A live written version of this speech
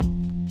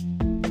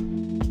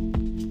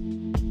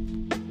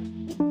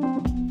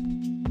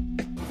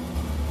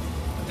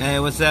Hey,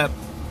 what's up?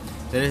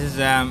 So this is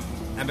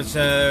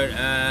episode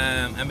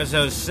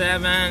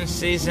 7,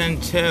 season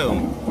 2.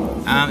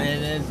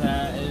 It is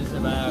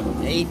about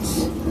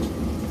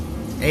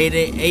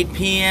 8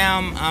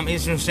 p.m.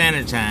 Eastern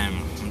Standard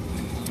Time.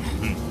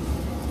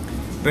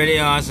 Pretty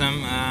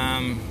awesome.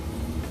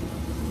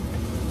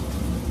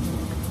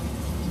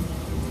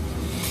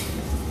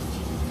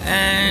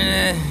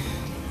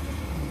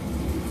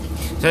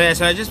 So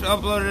I just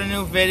uploaded a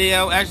new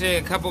video. Actually,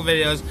 a couple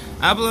videos.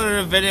 I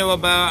uploaded a video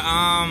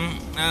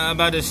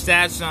about the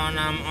stats on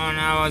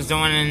how I was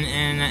doing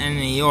in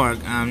New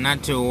York.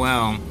 Not too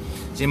well.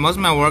 See, most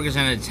of my work is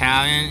in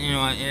Italian. You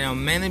know,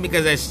 mainly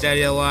because I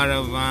study a lot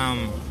of a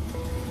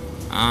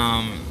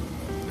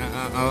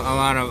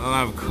lot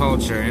of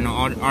culture. You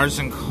know, arts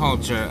and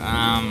culture.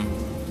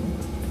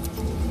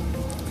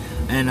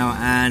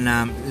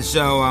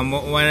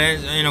 What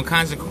is,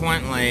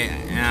 consequently,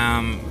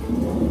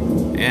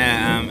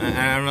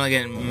 I don't really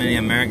get many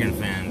American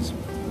fans,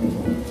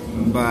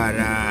 but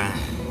yeah.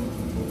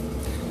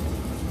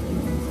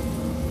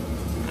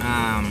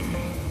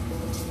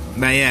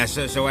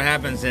 So what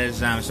happens is,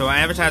 so I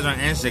advertise on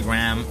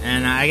Instagram,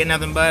 and I get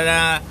nothing but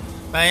a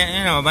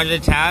bunch of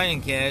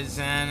Italian kids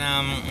and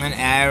an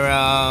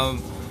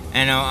Arab,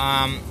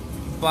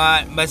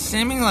 but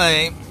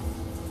seemingly,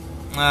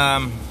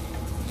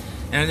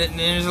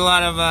 there's a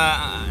lot of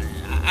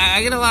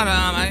I get a lot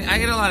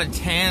of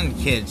tan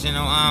kids, to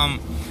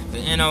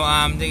give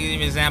you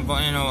an example,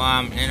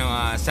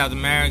 South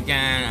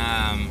American,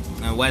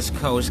 West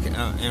Coast,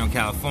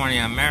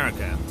 California,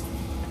 America,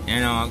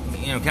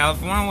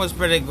 California was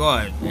pretty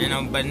good,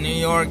 but New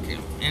York,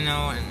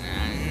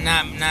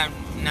 not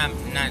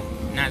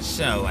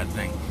so, I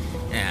think,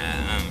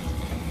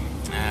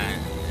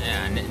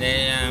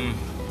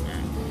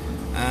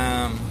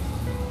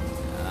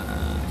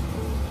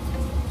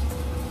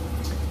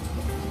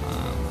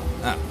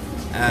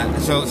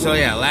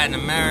 Latin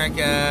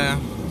America,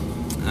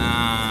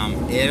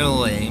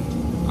 Italy,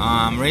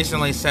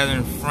 recently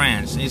Southern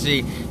France. You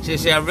see,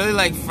 I really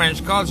like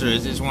French culture.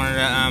 It's one of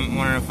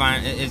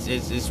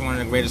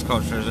the greatest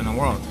cultures in the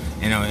world.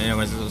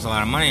 There's a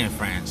lot of money in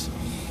France.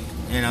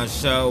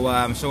 So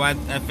I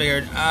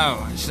figured,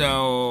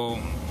 so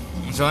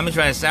let me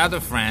try the south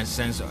of France,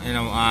 since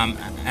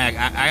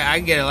I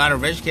get a lot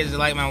of rich kids that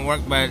like my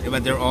work,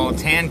 but they're all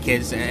tan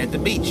kids at the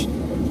beach.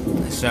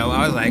 So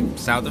I was like,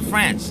 south of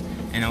France.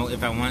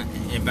 If I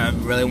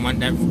really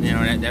want that,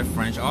 that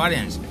French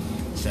audience.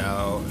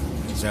 So,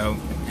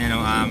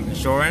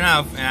 sure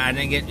enough, I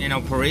didn't get,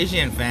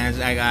 Parisian fans.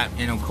 I got,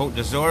 Côte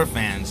d'Azur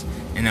fans,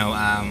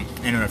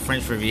 the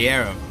French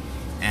Riviera,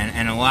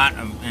 and a lot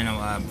of,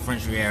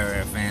 French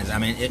Riviera fans. I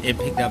mean, it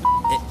picked up,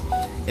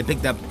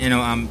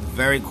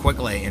 very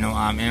quickly,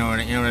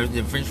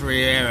 the French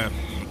Riviera.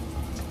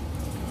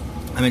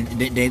 I mean,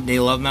 they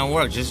love my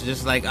work,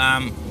 just like I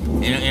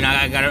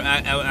got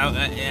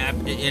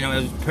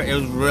it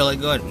was really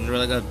good. It was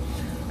really good,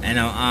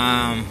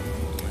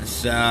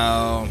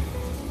 so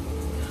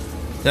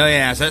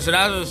that was what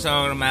I was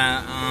talking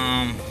about,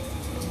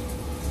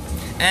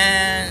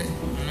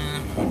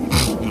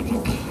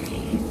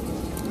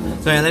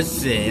 let's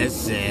see,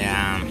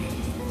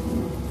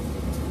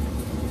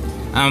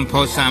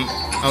 post some.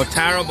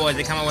 Taro Boys,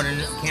 they came out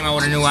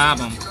with a new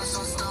album.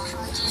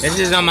 This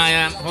is on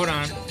my hold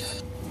on.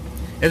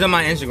 It's on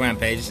my Instagram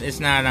page. It's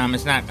not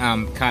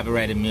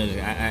copyrighted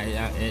music.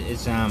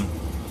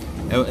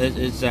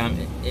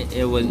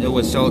 It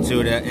was sold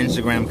to the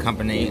Instagram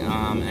company,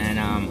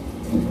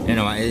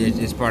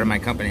 it's part of my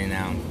company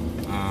now,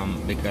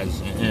 because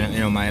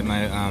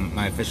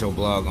my official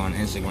blog on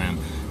Instagram.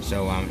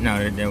 So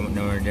no,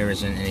 there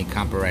isn't any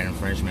copyright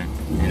infringement,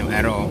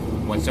 at all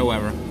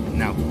whatsoever.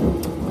 No.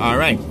 All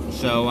right.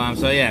 So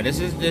yeah, this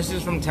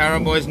is from Taro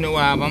Boy's new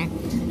album.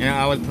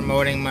 I was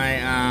promoting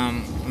my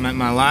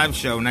my live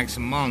show next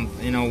month,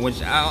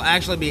 which I'll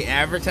actually be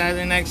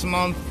advertising next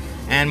month,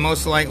 and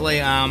most likely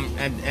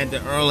at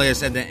the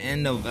earliest at the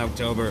end of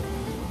October,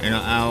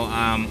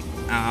 I'll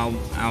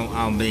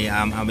be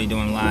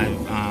doing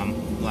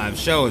live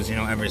shows,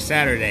 every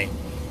Saturday,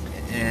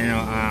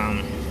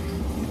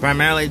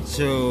 primarily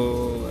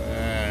to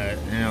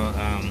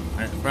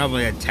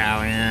probably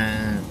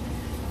Italian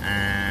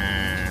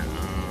and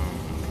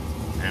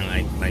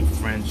like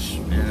French,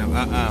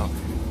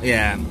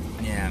 yeah.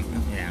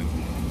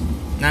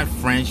 Not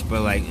French,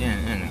 but like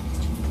Italian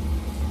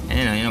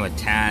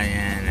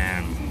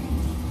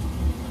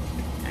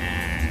and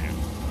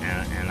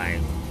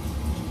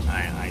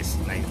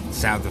like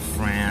south of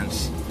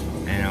France,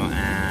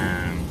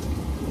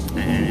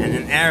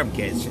 and Arab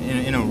kids,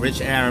 rich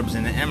Arabs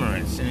in the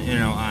Emirates,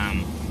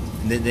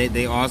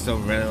 they also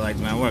really liked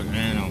my work,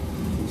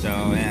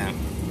 so yeah,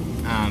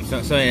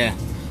 so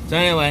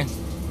anyway,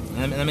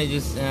 let me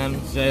just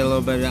say a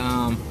little bit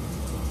of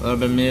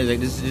music.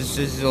 This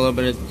is a little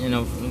bit,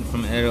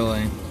 from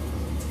Italy.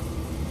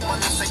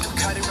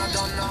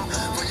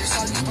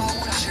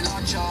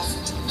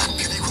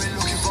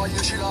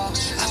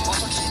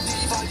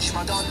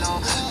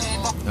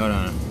 Hold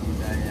on.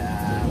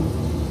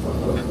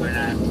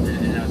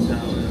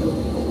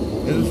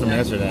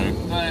 yesterday.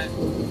 But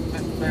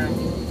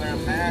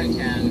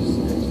Americans,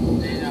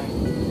 they don't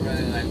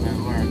really like my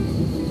work.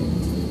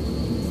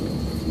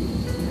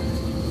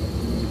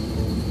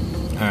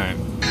 All right.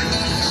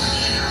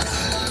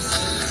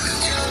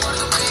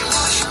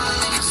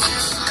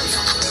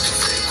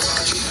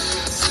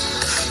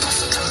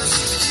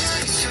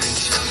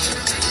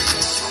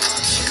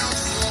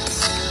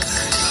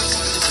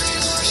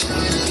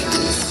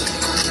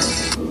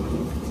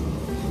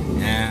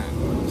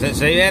 Yeah.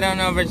 So you head on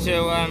over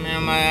to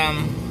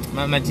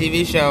my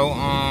TV show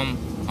on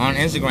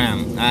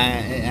Instagram.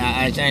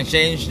 I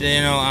changed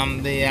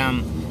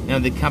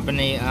the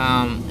company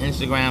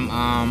Instagram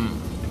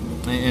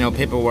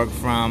paperwork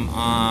from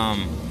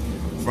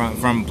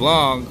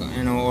blog,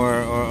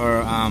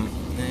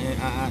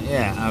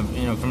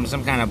 from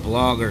some kind of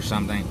blog or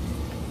something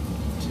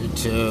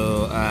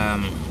to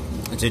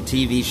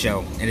TV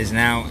show. It is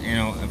now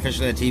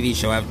officially a TV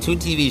show. I have 2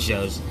 TV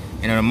shows.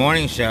 The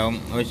morning show,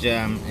 which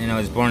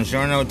is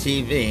Buongiorno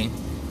TV,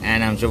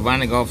 and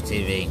Giovanni Golf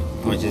TV,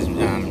 which is the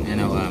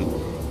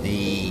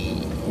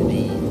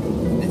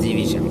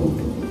TV show.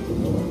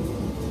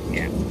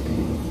 Yeah.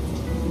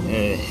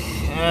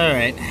 All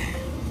right.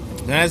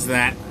 So that's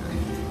that.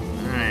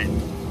 All right.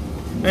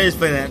 Let me just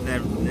play that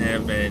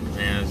bit.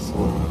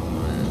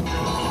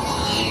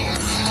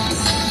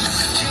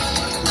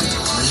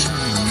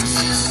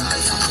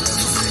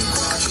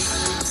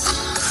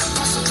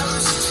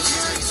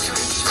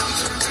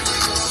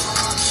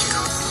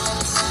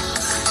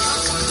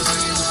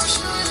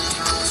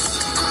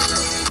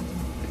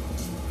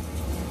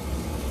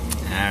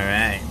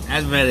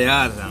 That's really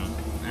awesome.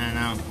 I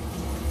know.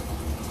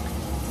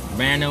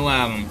 Brand new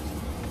album.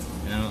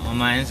 On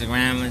my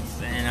Instagram,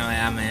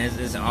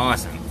 it's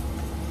awesome.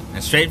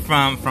 And straight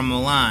from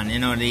Milan.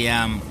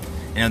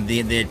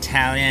 The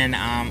Italian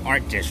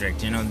art district.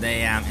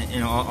 They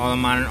all the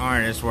modern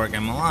artists work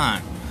in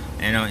Milan.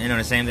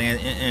 The same thing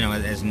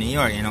as New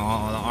York.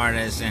 All the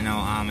artists in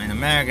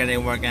America, they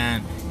work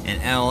in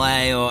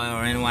LA or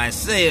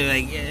NYC.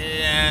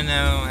 And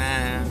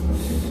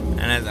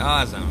that's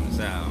awesome.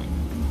 So.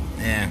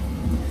 Yeah.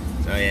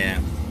 So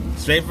yeah.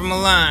 Straight from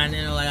Milan,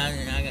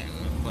 I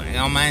got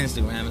on my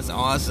Instagram. It's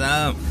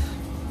awesome.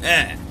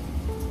 Yeah.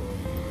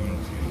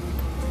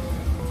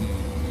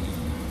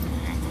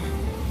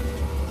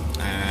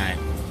 Alright.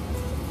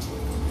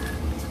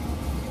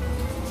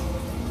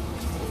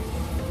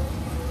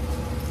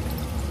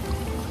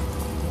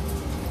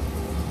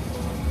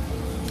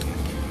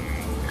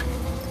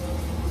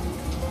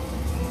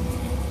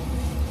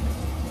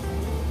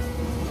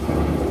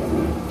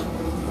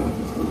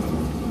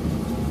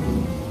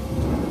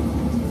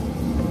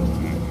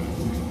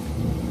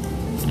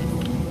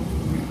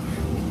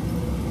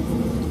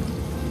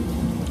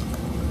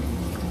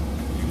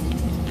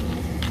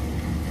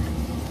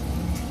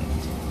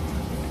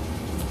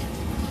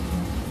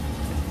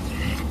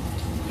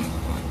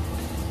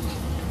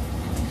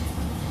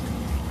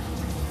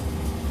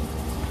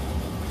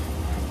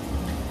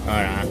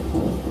 Hold on.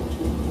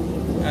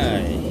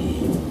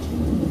 Hey.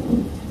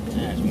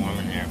 That's warm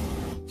in here.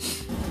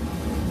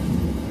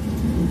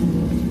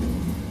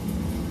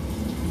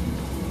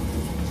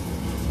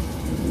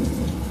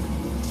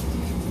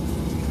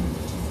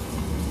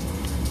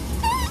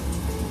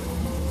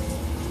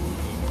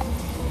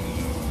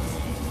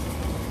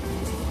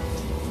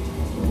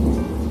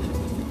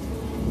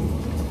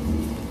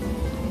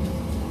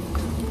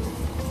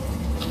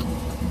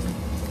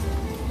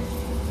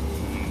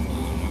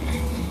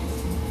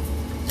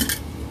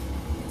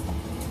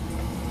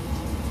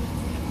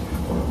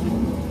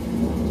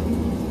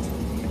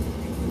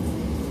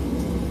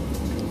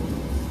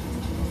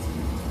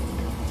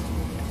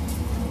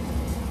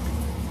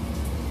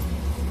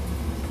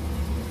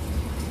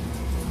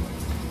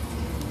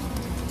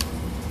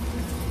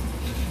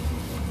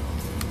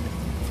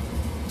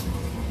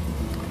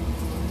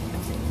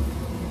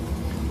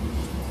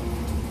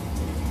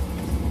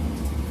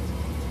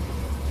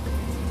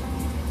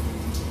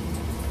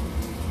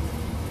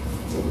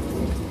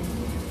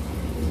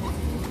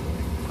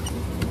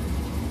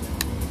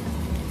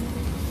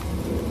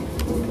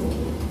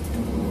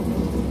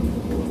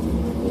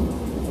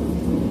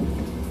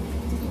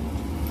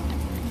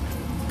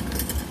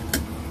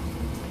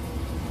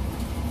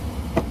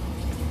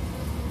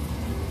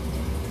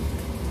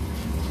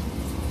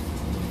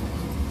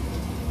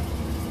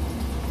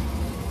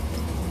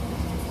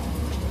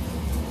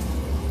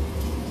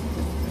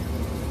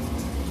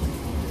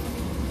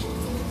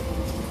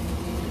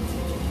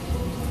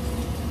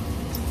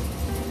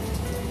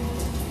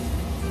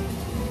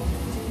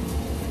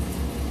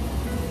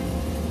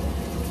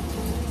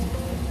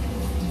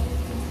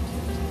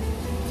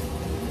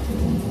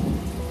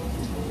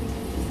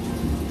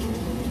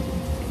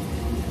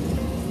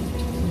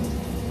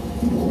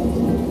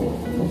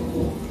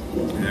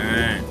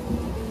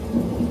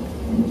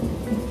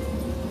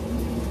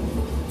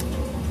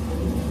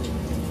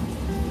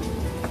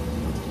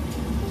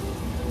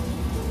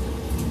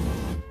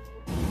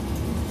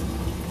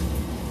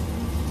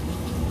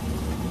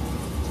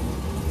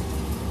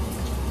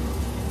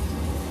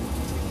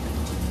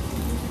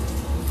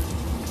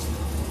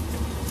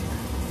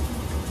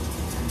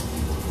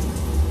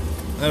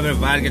 little bit of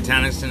vodka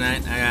tonics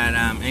tonight. I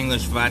got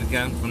English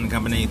vodka from the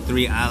company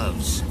Three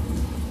Olives,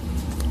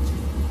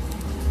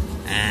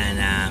 and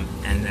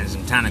then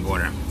some tonic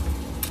water.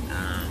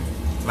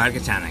 Vodka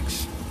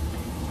tonics.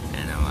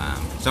 You know,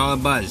 it's all a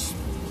buzz.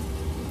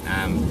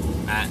 I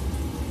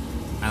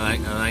like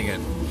it.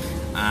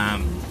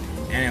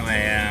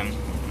 Anyway,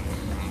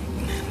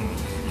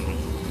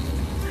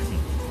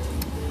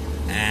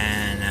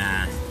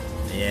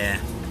 yeah,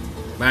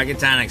 vodka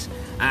tonics.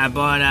 I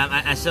bought.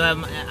 I still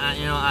have.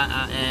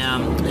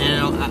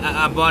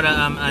 I bought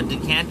a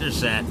decanter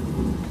set.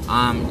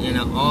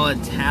 All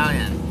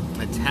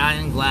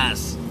Italian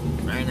glass.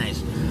 Very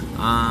nice.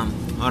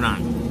 Hold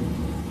on.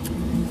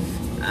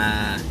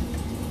 Yeah.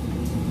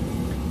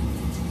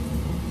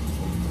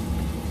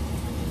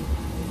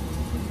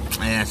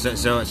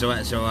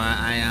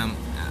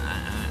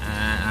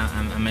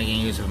 I'm making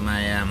use of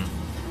my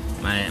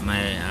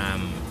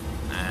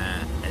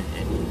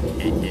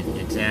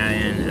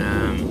Italian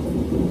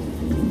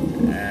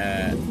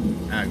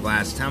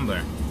glass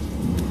tumbler,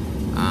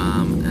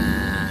 and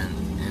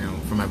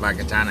for my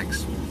vodka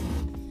tonics.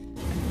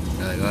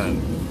 Really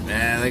good.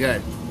 Really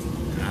good.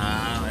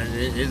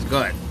 It's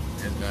good.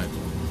 It's good.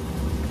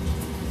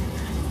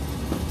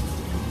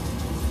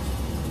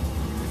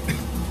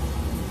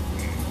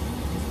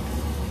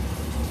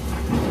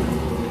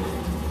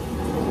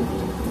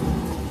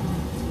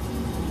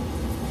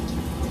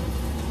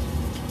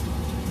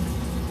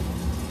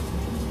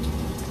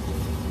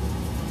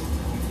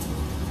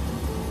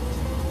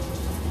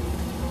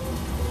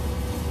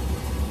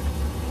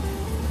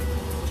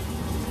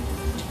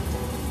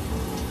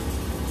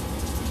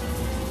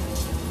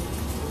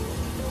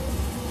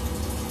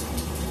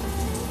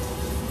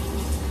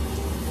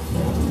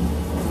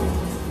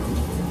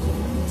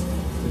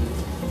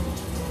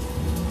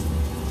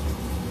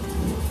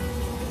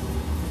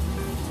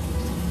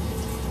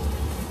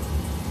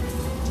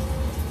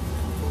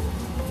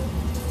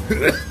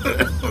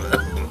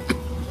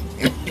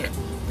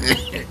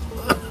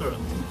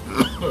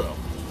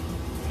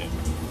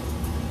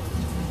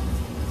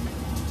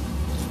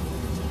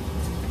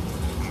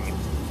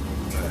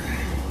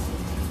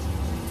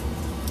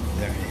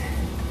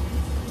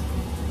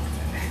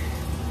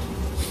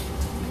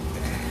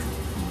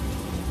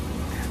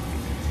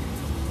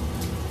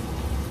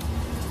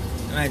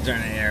 I might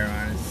turn the air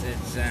on.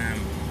 It's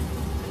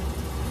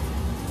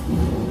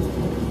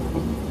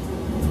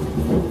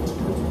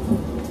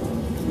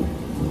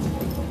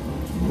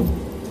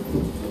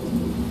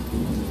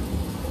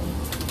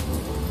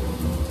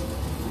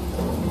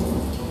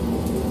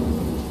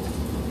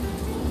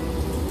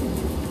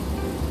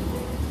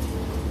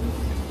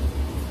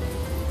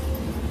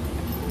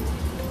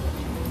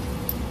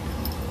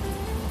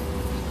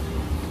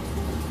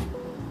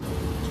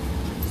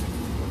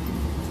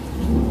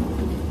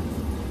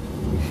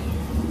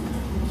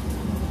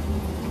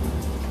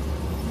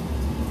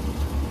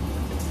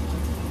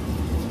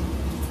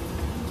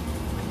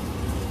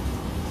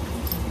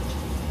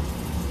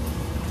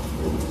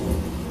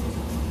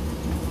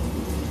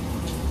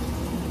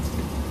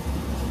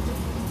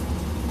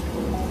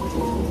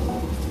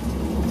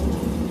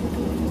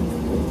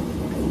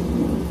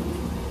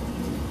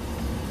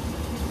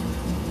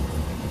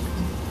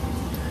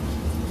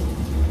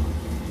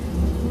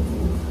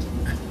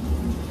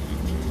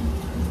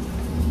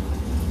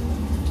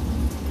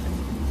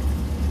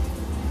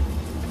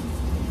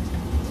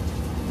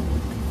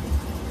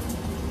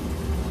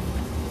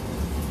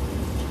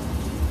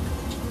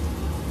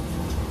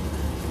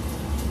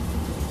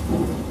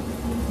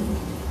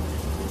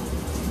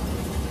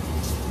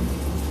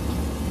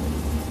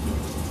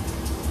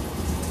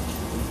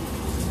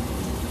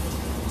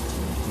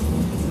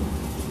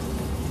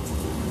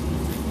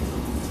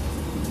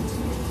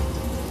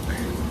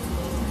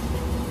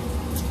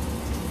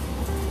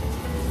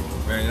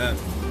very good.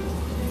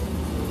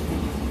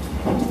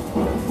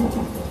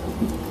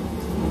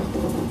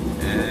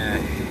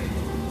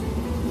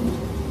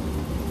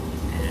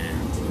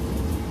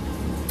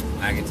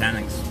 Vodka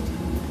tonics.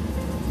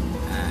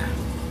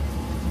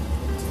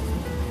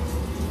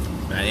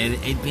 About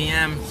 8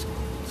 p.m.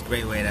 It's a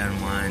great way to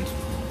unwind.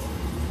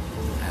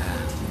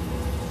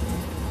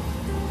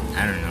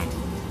 I don't know.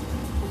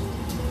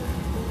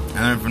 I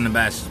learned from the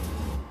best.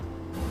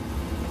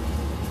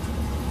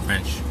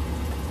 French,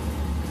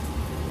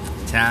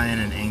 Italian,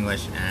 and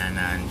English,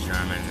 and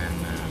German,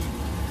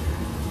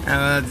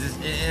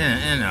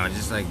 and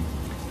just like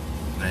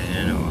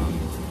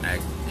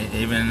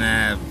even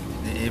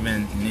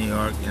New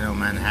York,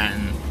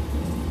 Manhattan,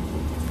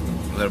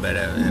 a little bit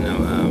of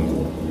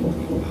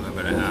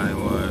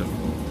Hollywood.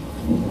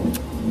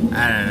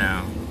 I don't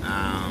know.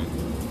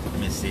 Let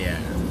me see it.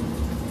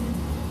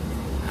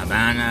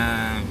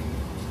 Havana.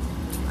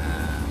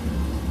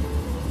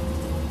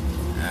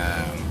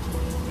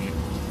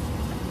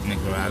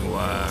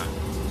 Nicaragua,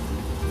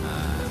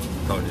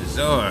 Côte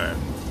d'Azur,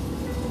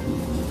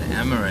 the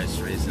Emirates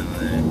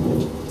recently,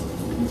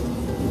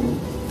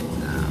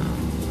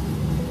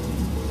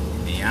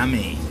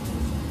 Miami,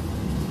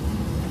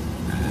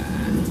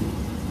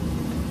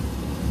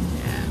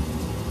 yeah.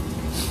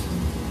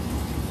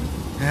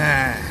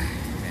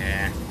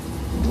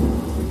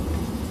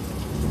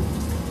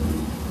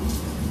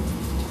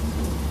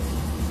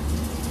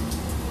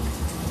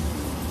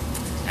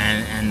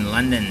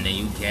 London,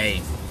 the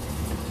UK,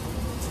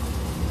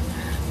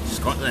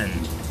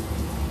 Scotland,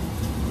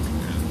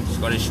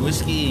 Scottish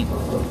whiskey,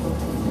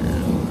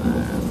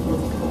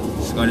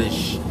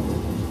 Scottish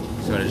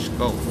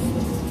golf,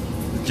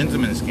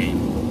 gentleman's game,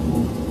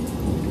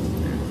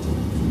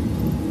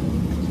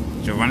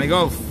 Giovanni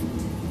Golf.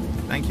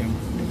 Thank you.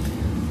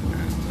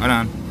 Hold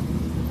on.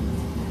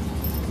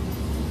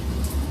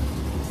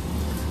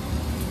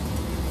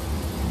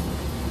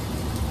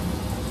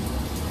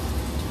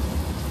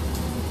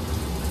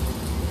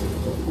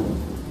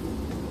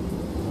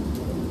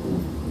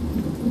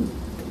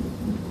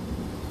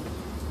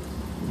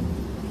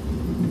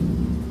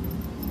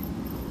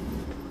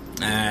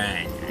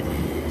 Alright.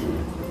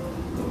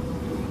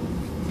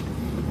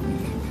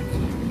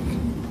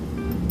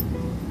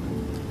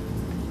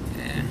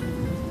 Yeah.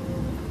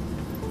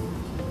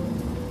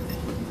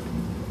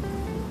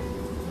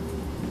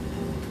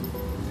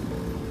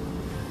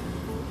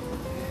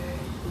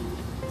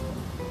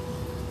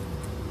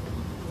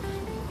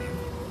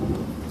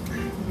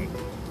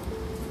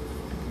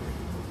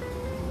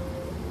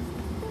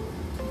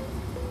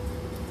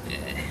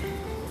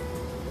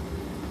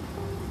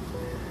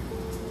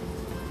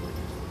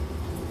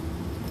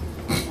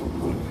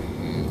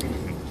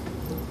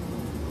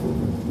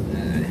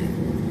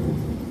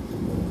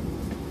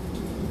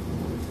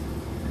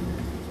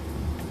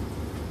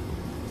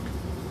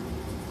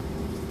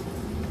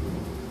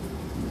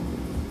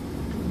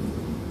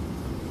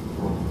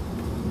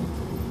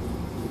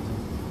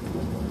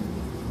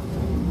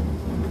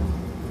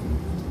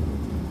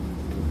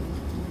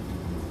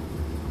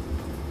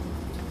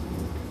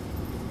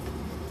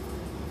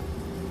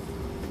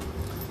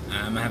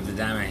 I'm gonna have to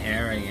dye my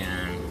hair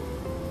again.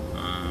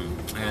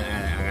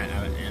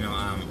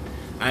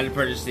 I had to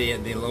purchase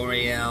the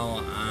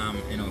L'Oreal,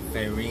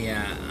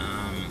 Feria,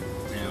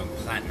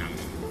 Platinum.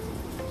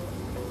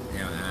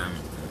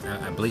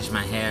 I bleached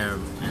my hair,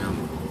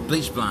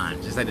 bleach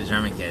blonde, just like the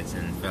German kids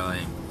in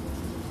Philly.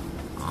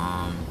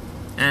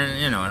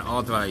 And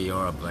all throughout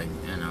Europe, I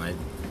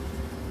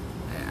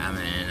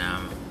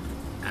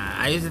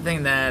used to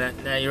think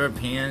that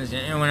Europeans,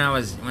 when I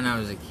was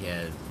a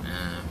kid.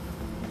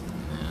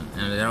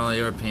 They're all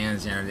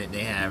Europeans,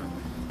 they had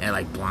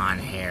like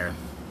blonde hair.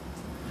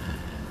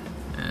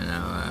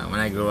 When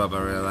I grew up,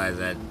 I realized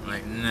that,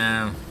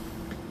 no,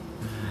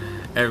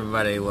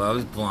 everybody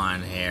loves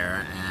blonde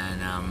hair,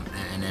 and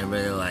they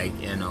really like,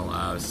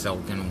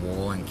 silk and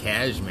wool and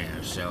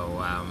cashmere. So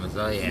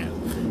yeah,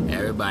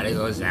 everybody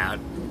goes out,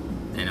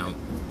 and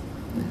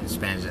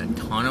spends a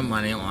ton of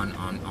money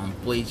on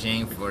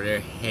bleaching for their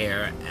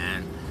hair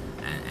and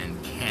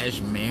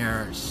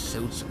cashmere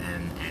suits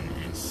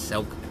and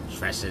silk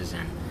dresses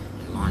and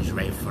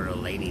lingerie for the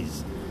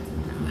ladies.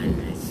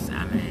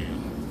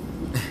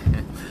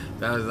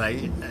 That was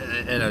like,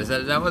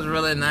 that was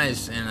really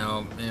nice,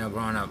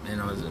 growing up,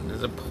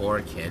 as a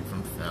poor kid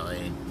from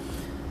Philly,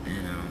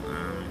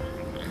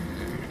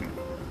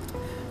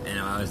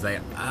 I was like,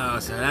 oh,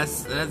 so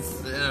that's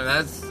it's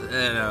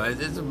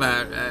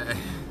about, I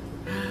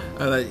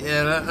was like,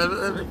 yeah,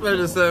 let me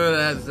purchase some of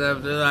that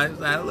stuff.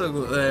 I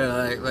look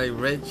like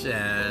rich,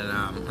 and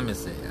let me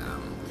see.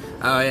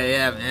 Oh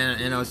yeah,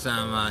 and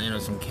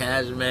some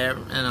cashmere,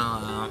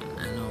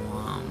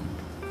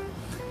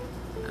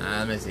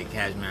 let me see,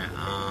 cashmere.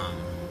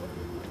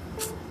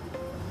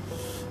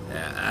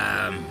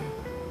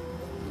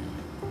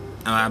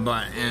 I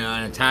bought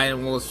an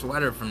Italian wool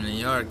sweater from New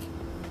York.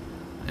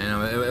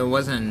 It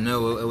wasn't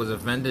new. It was a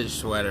vintage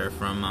sweater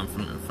from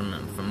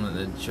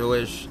the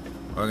Jewish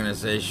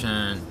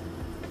organization.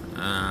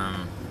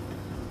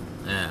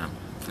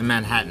 In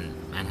Manhattan.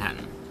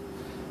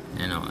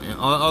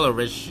 All the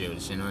rich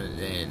Jews.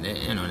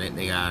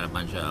 They got a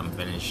bunch of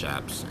vintage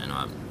shops.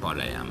 I bought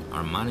a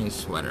Armani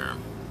sweater.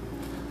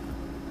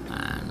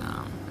 And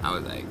I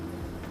was like,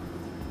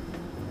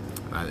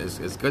 well,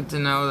 it's good to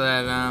know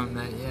that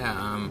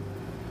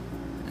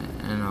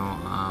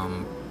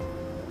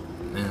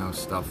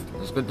stuff.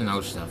 It's good to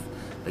know stuff,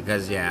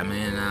 because I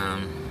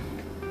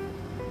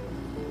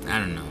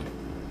don't know.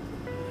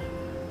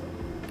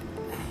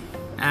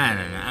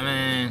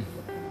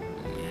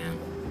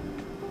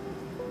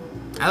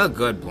 I look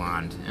good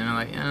blonde,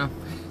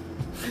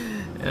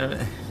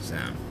 so.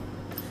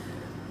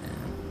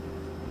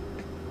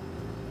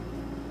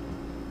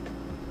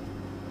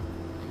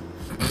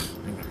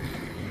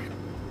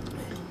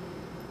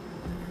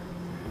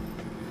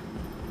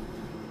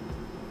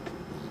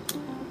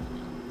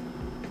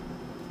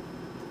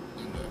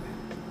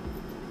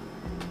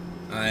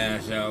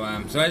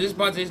 So I just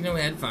bought these new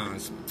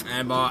headphones.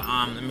 I bought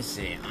let me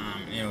see,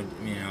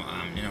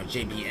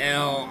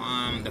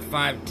 JBL, the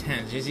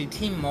 510s. You see,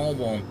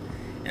 T-Mobile,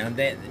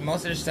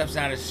 most of their stuff's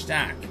out of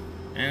stock.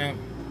 They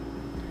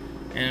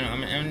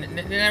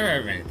never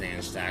have anything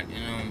in stock.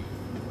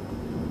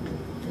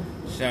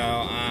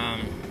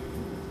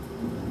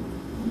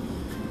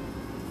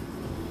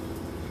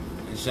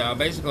 So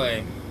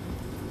basically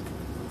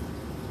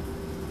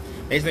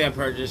I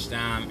purchased, the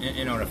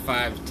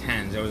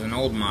 510s. It was an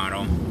old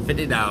model,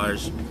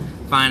 $50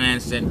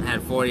 financed it, had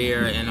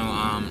 4-year,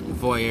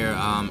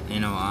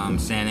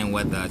 standing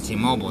with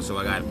T-Mobile, so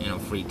I got,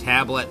 free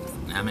tablet.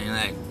 I mean,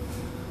 like,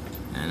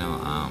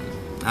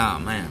 oh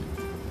man,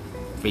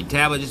 free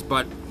tablet. Just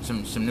bought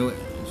some new,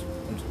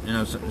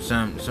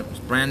 some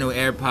brand new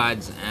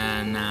AirPods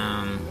and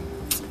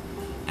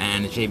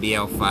the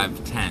JBL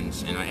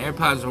 510s.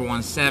 AirPods were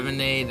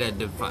 170.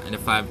 The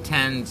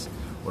 510s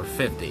were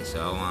 50.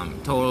 So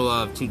total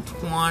of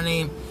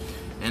 220.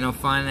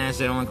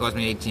 Finance it only cost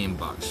me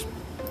 $18.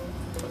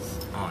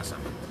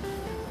 Awesome.